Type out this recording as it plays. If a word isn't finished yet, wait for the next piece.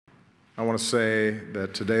I want to say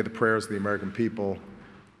that today the prayers of the American people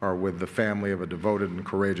are with the family of a devoted and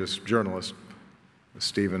courageous journalist,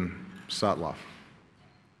 Stephen Sotloff.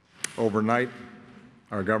 Overnight,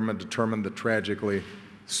 our government determined that tragically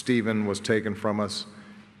Stephen was taken from us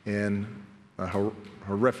in a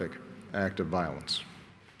horrific act of violence.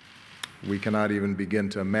 We cannot even begin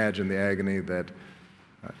to imagine the agony that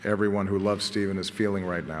everyone who loves Stephen is feeling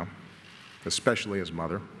right now, especially his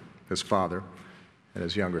mother, his father, and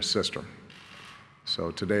his younger sister.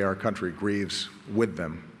 So today our country grieves with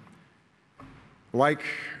them. Like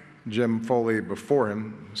Jim Foley before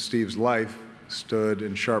him, Steve's life stood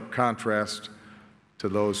in sharp contrast to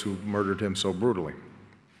those who murdered him so brutally.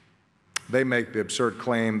 They make the absurd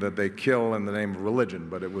claim that they kill in the name of religion,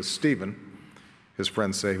 but it was Stephen, his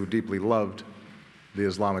friends say, who deeply loved the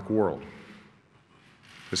Islamic world.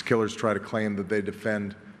 His killers try to claim that they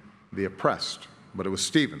defend the oppressed, but it was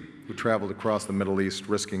Stephen who traveled across the Middle East,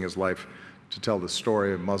 risking his life to tell the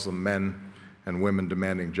story of Muslim men and women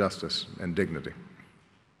demanding justice and dignity.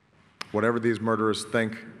 Whatever these murderers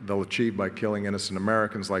think they'll achieve by killing innocent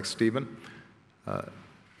Americans like Stephen,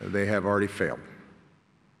 they have already failed.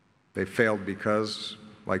 They failed because,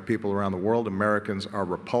 like people around the world, Americans are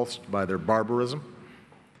repulsed by their barbarism.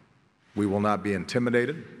 We will not be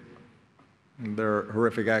intimidated. Their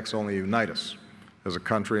horrific acts only unite us as a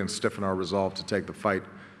country and stiffen our resolve to take the fight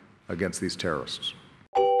against these terrorists.